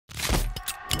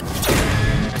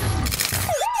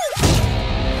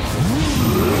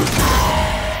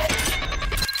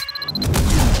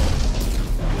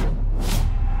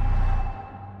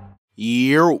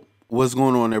Yo, what's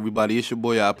going on, everybody? It's your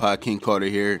boy iPodKingCarter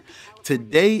here.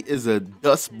 Today is a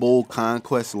Dust Bowl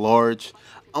Conquest Large.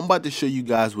 I'm about to show you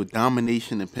guys what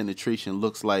domination and penetration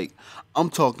looks like. I'm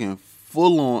talking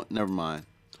full on, never mind.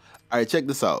 Alright, check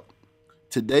this out.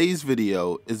 Today's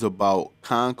video is about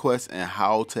Conquest and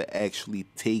how to actually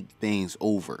take things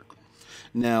over.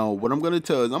 Now, what I'm going to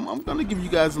tell is I'm going to give you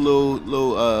guys a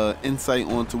little insight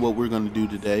onto what we're going to do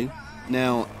today.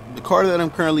 Now, the car that I'm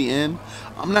currently in,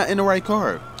 I'm not in the right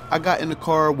car. I got in the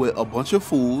car with a bunch of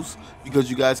fools because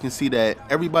you guys can see that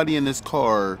everybody in this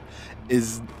car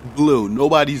is blue.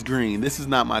 Nobody's green. This is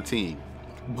not my team.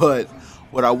 But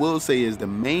what I will say is the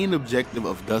main objective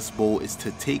of Dust Bowl is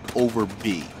to take over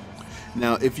B.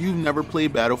 Now, if you've never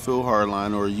played Battlefield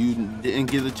Hardline or you didn't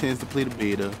get a chance to play the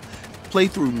beta, play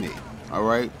through me, all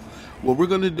right? What we're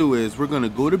going to do is we're going to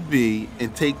go to B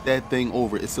and take that thing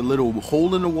over. It's a little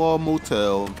hole-in-the-wall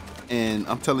motel, and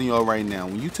I'm telling y'all right now,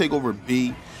 when you take over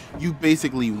B, you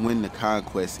basically win the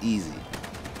conquest easy.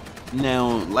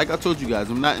 Now, like I told you guys,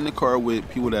 I'm not in the car with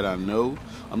people that I know.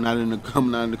 I'm not in the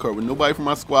car with nobody from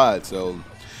my squad, so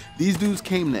these dudes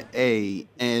came to A,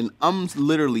 and I'm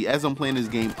literally, as I'm playing this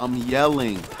game, I'm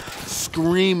yelling,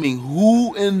 screaming,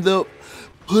 who in the...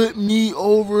 put me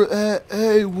over at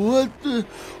A, what the,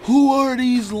 who are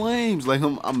these lames? Like,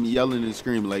 I'm yelling and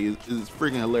screaming, like, it's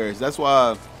freaking hilarious. That's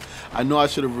why I know I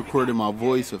should have recorded my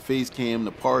voice, a face cam,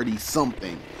 the party,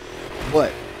 something.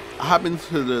 But I hop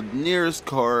into the nearest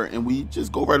car and we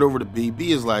just go right over to B.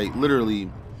 B is like literally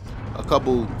a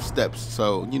couple steps.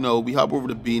 So, you know, we hop over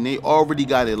to B and they already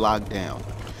got it locked down.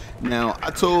 Now,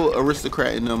 I told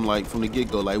Aristocrat and them, like, from the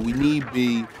get-go, like, we need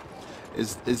B.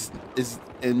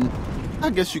 And I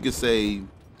guess you could say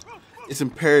it's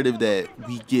imperative that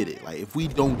we get it. Like, if we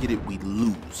don't get it, we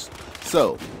lose.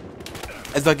 So,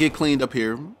 as I get cleaned up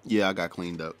here, yeah, I got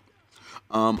cleaned up.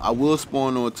 I will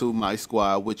spawn onto my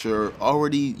squad, which are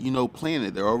already, you know,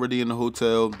 planted. They're already in the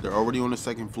hotel. They're already on the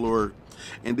second floor,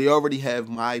 and they already have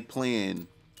my plan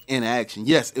in action.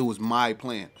 Yes, it was my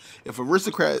plan. If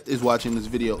Aristocrat is watching this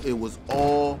video, it was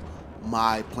all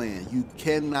my plan. You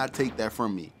cannot take that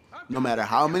from me. No matter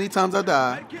how many times I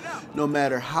die, no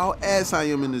matter how ass I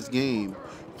am in this game,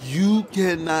 you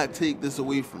cannot take this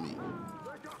away from me.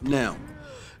 Now,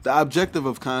 the objective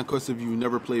of Conquest, if you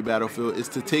never played Battlefield, is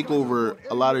to take over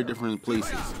a lot of different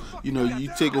places. You know,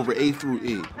 you take over A through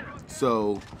E.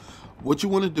 So, what you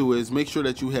want to do is make sure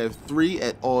that you have 3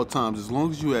 at all times. As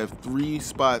long as you have 3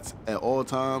 spots at all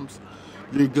times,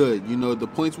 you're good. You know, the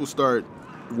points will start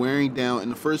wearing down,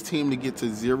 and the first team to get to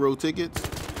 0 tickets,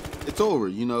 it's over,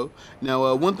 you know.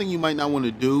 Now, one thing you might not want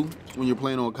to do when you're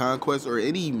playing on Conquest or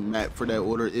any map for that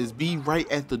order is be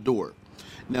right at the door.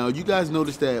 Now, you guys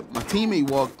noticed that my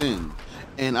teammate walked in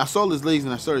and I saw his legs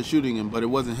and I started shooting him, but it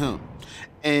wasn't him.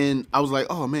 And I was like,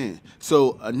 oh man.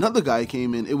 So another guy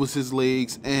came in, it was his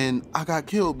legs, and I got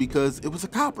killed because it was a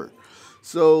copper.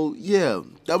 So yeah,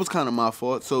 that was kind of my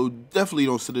fault. So definitely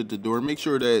don't sit at the door. Make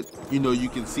sure that, you know, you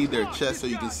can see their chest so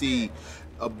you can see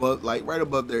above, like right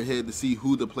above their head, to see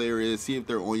who the player is, see if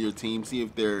they're on your team, see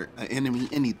if they're an enemy,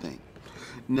 anything.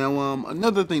 Now,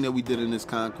 another thing that we did in this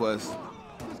conquest,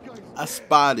 I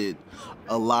spotted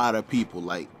a lot of people.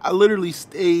 Like, I literally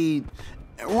stayed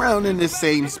around in this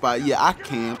same spot. Yeah, I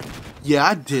camped. Yeah,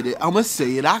 I did it. I'm gonna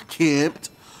say it, I camped.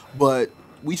 But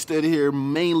we stood here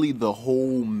mainly the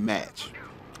whole match.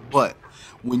 But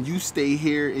when you stay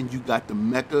here and you got the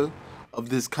mecca of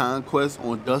this conquest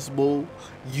on Dust Bowl,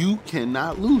 you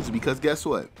cannot lose, because guess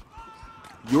what?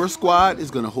 Your squad is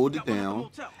going to hold it down.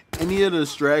 Any of the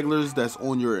stragglers that's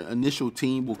on your initial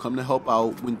team will come to help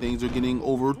out when things are getting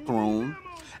overthrown,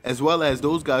 as well as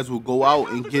those guys will go out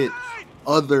and get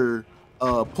other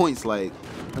points, like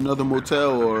another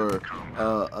motel or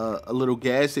a little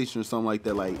gas station or something like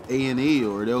that, like A&E,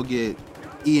 or they'll get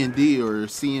E&D or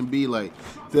C&B. Like,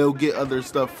 they'll get other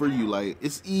stuff for you. Like,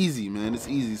 it's easy, man. It's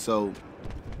easy. So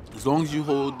as long as you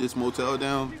hold this motel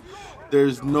down,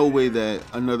 there's no way that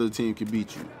another team can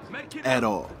beat you at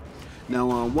all.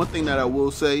 Now, one thing that I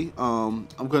will say, I'm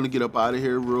gonna get up out of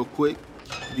here real quick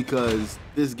because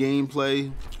this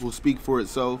gameplay will speak for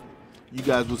itself. You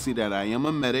guys will see that I am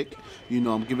a medic. You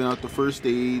know, I'm giving out the first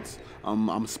aids.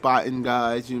 I'm spotting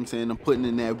guys, you know what I'm saying? I'm putting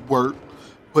in that work.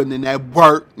 You know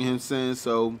what I'm saying?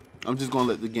 So I'm just gonna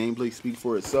let the gameplay speak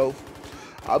for itself.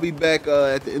 I'll be back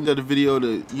at the end of the video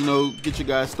to, you know, get your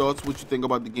guys' thoughts, what you think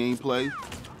about the gameplay.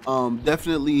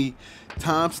 Definitely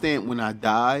timestamp when I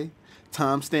die,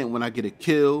 timestamp when I get a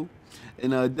kill,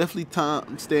 and definitely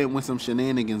timestamp when some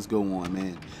shenanigans go on,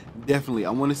 man. Definitely,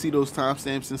 I want to see those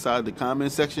timestamps inside the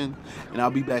comment section, and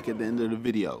I'll be back at the end of the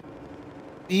video.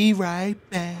 Be right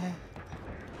back.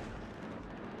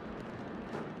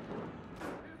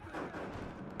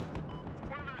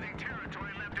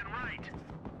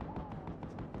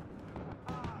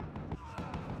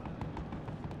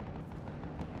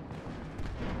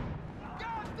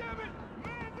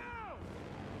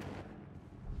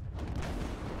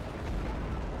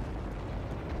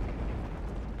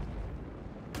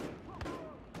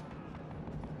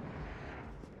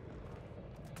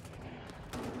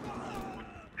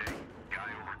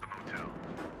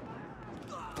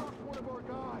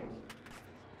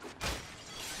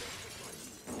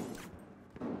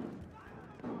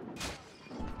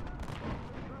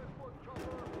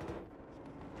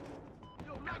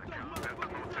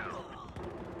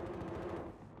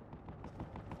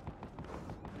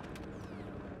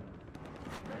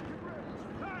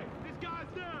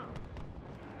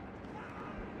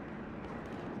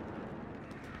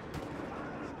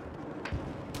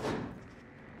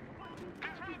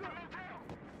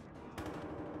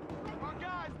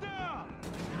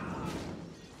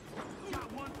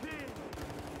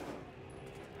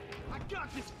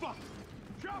 got this fucker!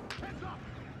 Drop, heads up!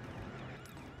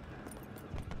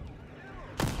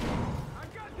 I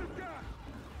got this guy!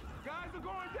 Guys are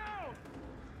going down!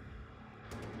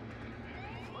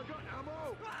 I got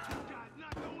ammo! This guy's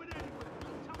not going anywhere!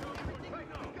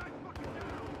 Hey, this guy's fucking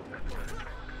down!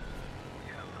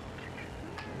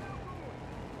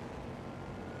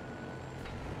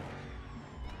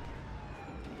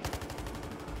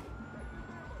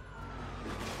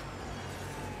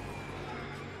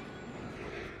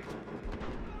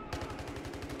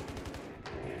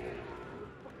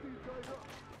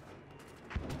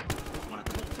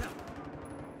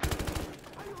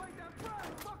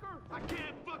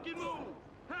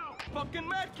 Fucking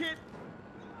med kit!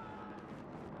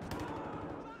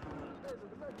 There's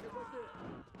the med kit right there.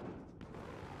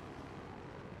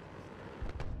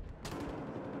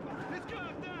 This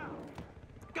guy's down!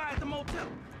 Guy at the motel!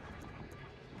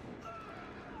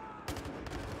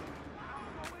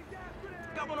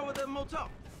 Got one over at the motel!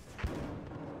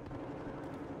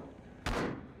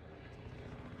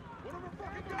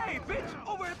 Hey, bitch!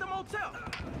 Over at the motel!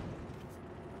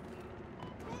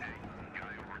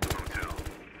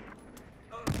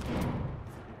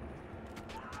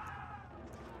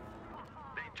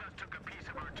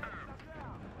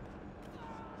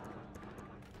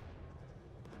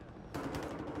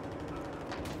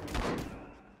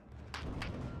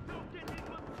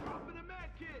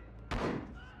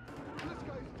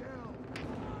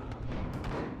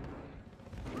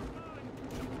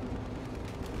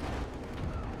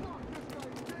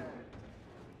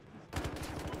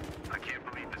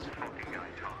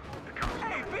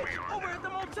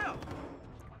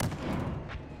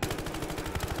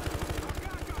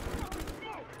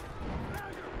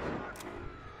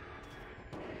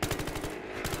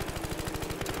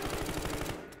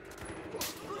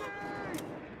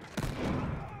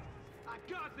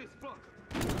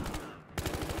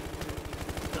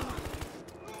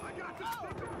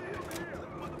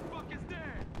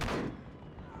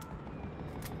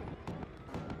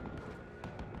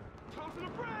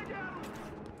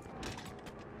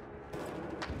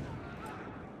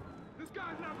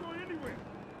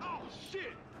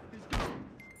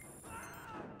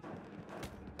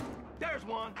 There's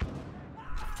one!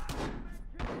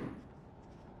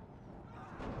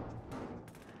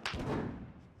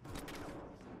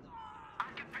 I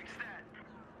can fix that!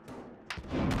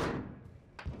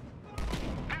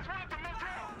 There's one at the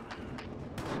motel!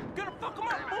 Gonna fuck him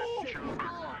up, fool!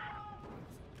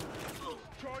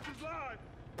 Charge is live!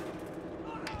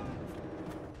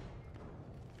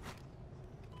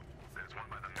 There's one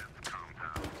by the meth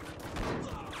compound.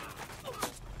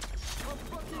 I'm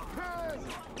fucking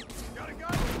pissed! Gotta go!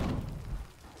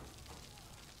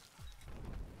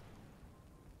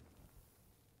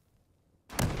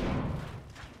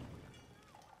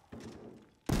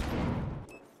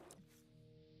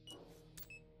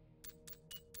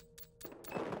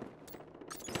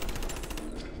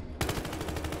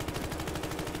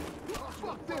 Oh,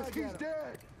 fuck this! He's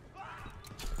dead!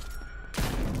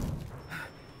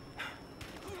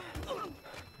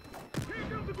 Here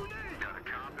comes the grenade!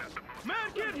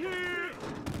 Man, get here!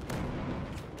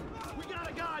 We got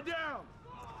a guy down!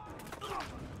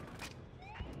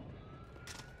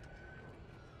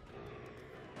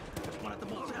 One at the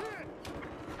motel.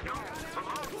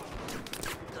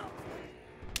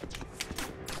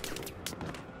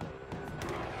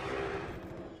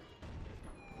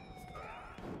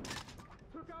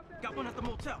 Got one at the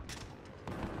motel.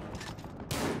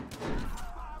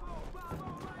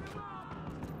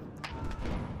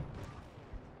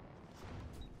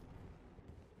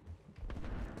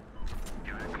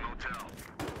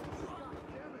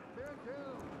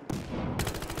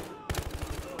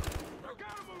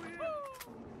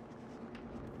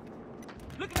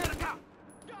 Looking at a cop!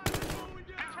 Guys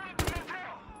going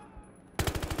down!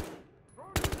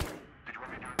 Did you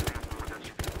want me to do anything with that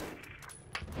shit?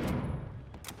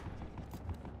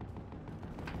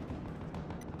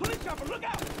 Police chopper, look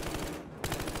out!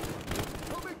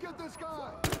 Help me get this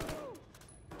guy!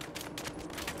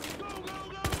 Go, go,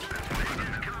 go!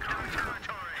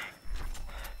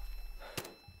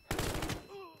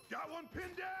 Got one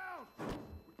pinned down!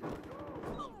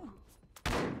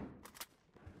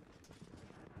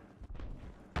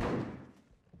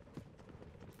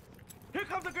 Here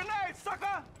comes the grenade,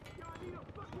 sucker! Y'all need a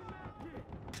fucking med kit!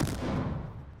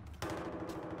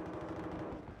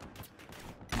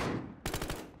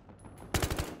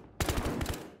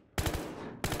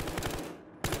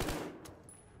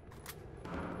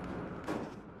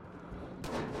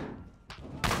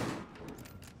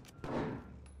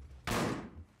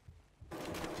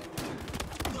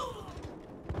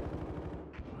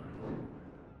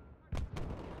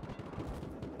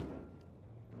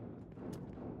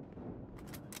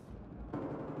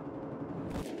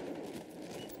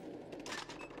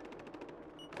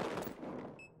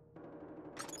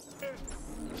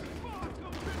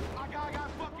 I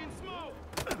got fucking smoke.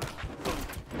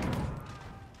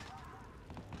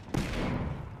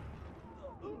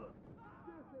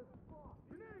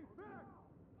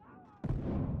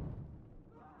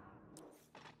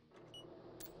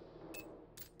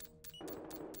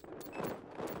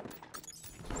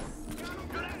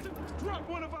 Drop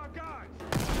one of our guys!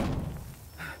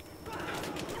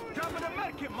 Dropping a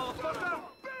medkit, motherfucker.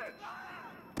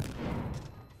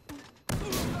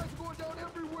 Guys going down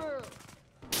everywhere!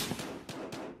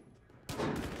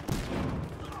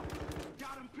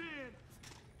 Got him pinned.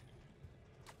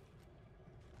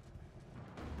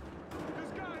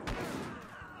 This guy's dead.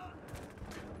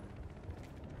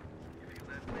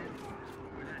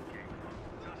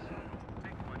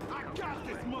 I got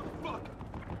this motherfucker.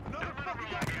 Another fucking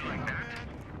guy like that, man.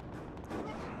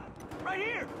 Right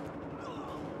here.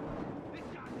 This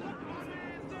guy's knocking my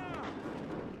man's down.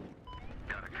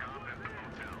 Got a cop at the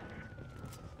hotel.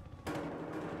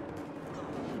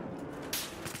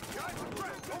 Guys,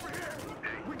 press over here.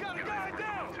 Hey, We got a get guy ready for the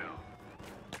down. hotel.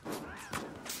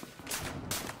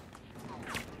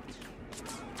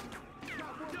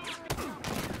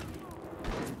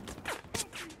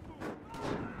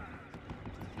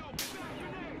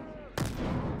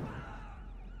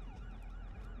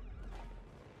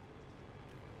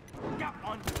 Got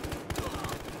one.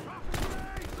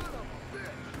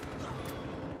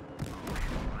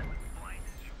 I'm as blind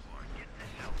as you are. Get to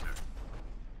shelter.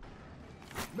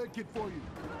 Medkit for you.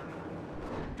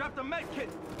 Drop the med kit.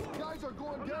 Guys are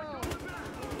going down.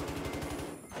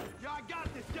 Yeah, I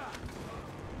got this guy.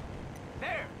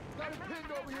 There. Got him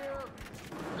pinned over here.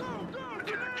 Go,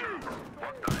 Lieutenant Chopper,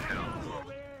 what the hell?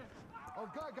 over here. Our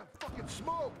guy got fucking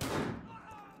smoked.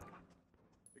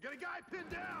 We got a guy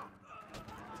pinned down.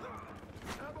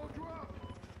 Ammo drop.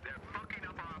 They're fucking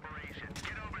up our operation.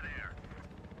 Get over there.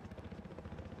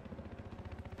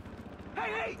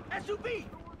 Hey, SUV.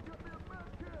 Someone get me a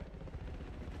medkit.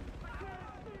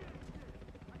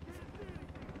 I can't see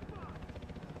anything. Fuck.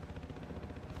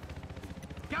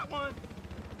 Got one.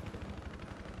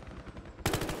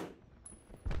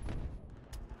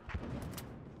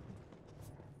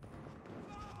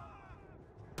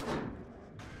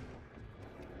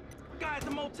 Guy at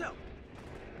the motel.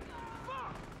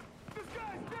 Fuck! This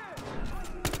guy's dead!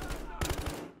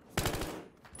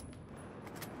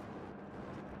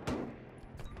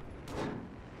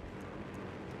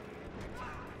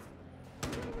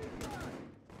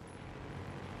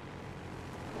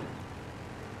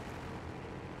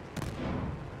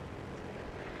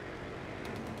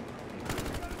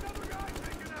 Got another guy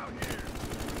taken out here.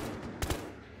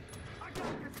 I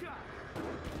got this guy!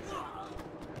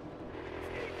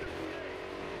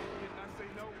 Didn't I say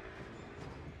no?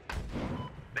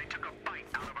 They took a bite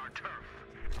out of our turf.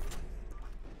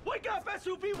 Wake up,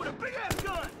 SUV with a big ass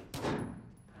gun!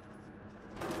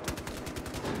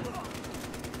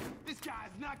 This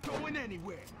guy's not going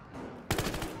anywhere.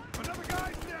 Another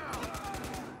guy's down.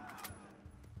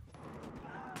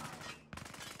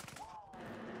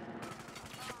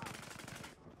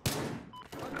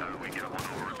 We got one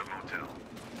over at the motel.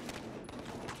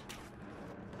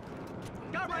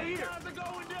 Got right here! Guys are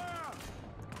going down.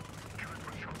 Good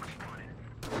for Chopper spotted.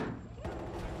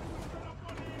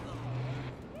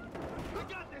 We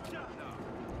got this shot now.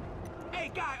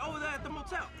 Hey, guy over there at the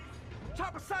motel.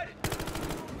 Chopper sighted.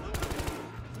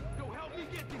 Yo, help me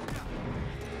get this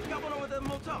guy. Got one over there at the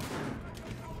motel.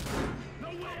 No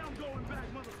way I'm going back,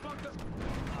 motherfucker.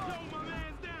 Yo, my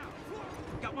man's down.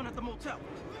 Got one at the motel.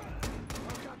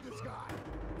 I got this guy.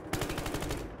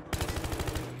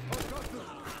 Augustus,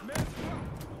 man's down.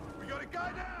 We got a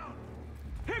guy down.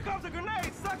 Here comes a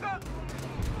grenade, sucker.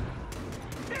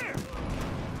 Here.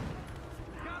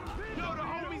 Yo, the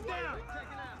homie's down.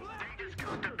 They just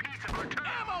cooked a piece of our turf.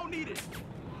 Ammo needed.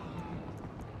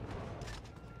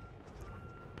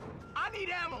 I need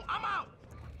ammo. I'm out.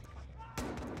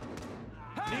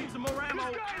 Hey, need some more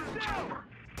ammo. This guy's down.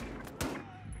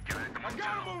 Get at the I got him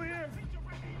motel. over here.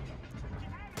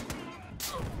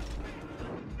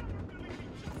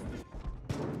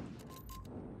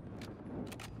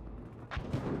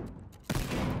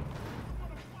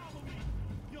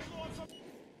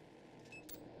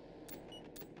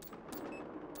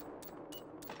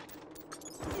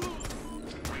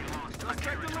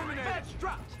 Suspect eliminated. Match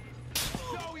dropped.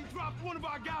 Yo, he dropped one of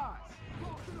our guys.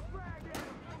 Close to the frag end.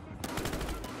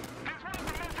 There's one at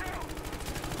the motel.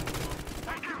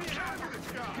 Give me an ammo, this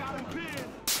guy. Got him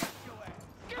pinned.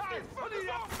 Get these fuckers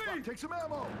off me. Take some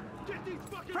ammo. Get these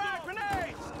fucking frag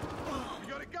grenades.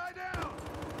 We got a guy down.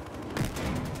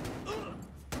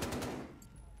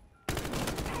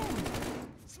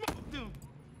 Smoke them.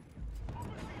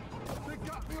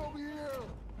 over here!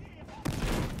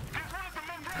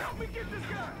 Help me get this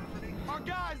guy! Our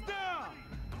guy's down!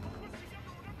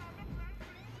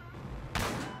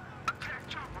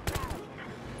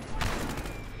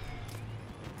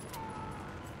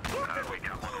 We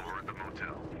got one over at the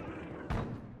motel.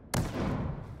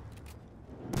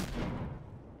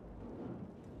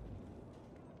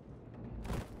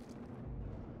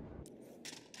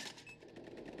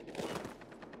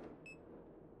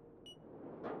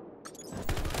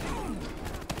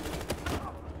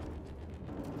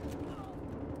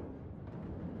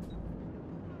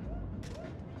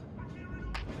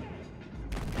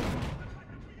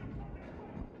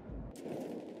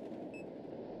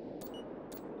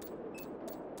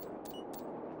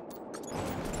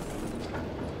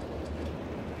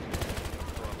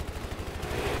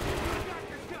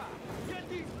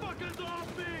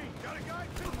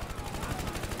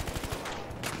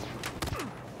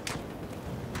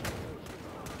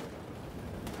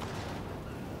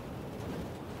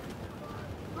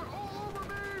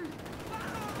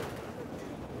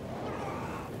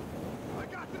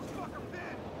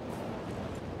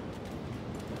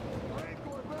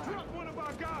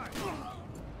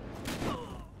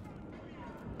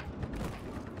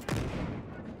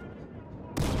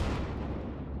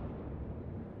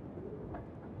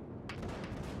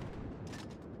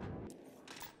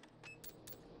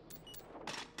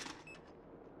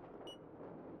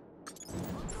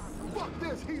 Fuck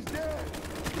this, he's dead!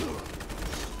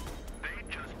 They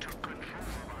just took control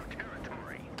of our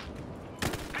territory.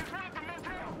 Confront the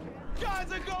motel!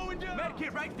 Guys are going down!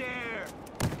 Medkit right there!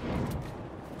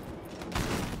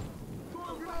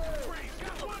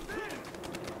 Got one there!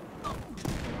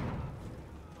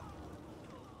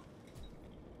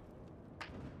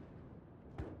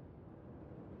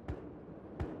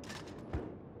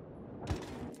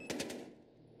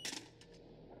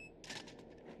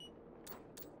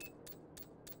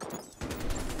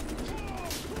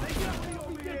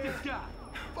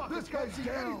 Fuck, this guy's see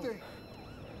anything!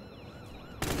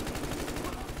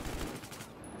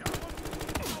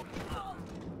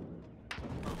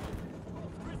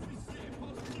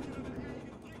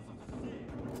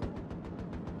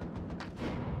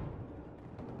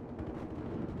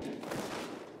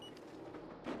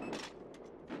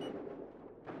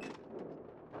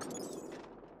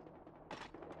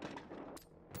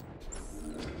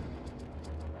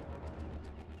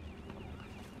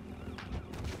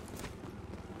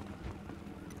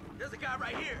 There's a guy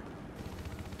right here!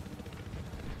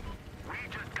 We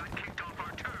just got kicked off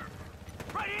our turf.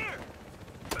 Right here!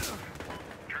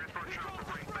 Transfer shop to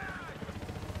break back.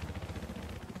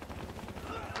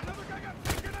 Another guy got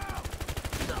taken out!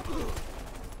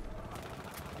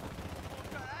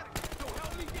 So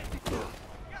help me get you!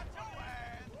 Got your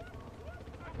ass!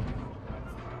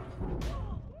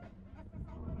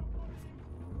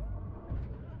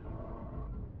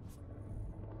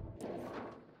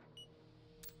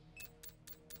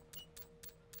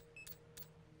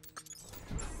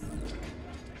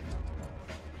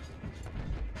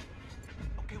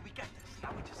 Okay, we got this. Now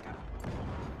we just gotta...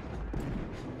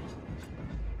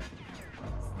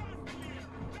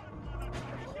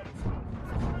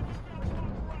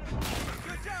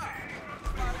 Good job!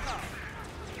 Spot it up.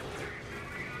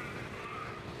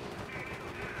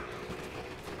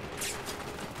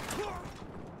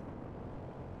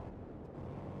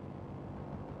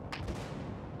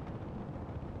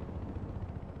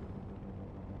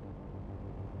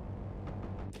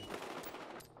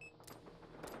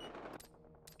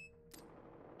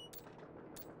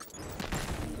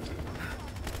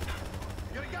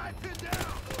 Got a guy pinned down!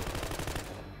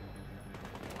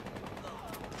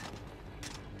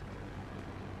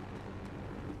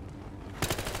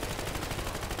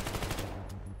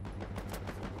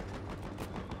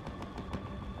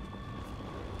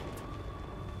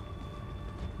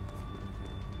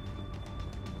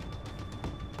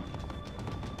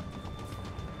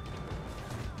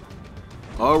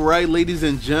 All right, ladies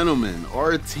and gentlemen,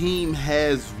 our team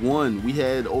has won. We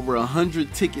had over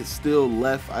 100 tickets still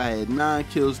left. I had 9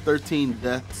 kills, 13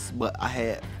 deaths, but I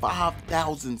had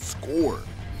 5,000 score.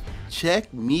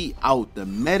 Check me out. The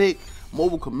medic,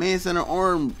 mobile command center,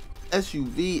 armed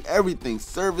SUV, everything,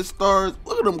 service stars.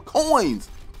 Look at them coins.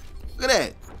 Look at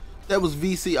that. That was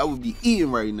VC. I would be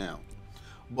eating right now.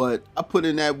 But I put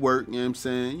in that work, you know what I'm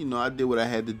saying? You know, I did what I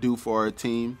had to do for our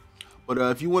team. But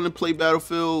if you want to play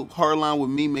Battlefield Hardline with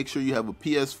me, make sure you have a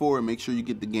PS4 and make sure you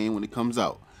get the game when it comes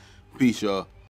out. Peace, y'all.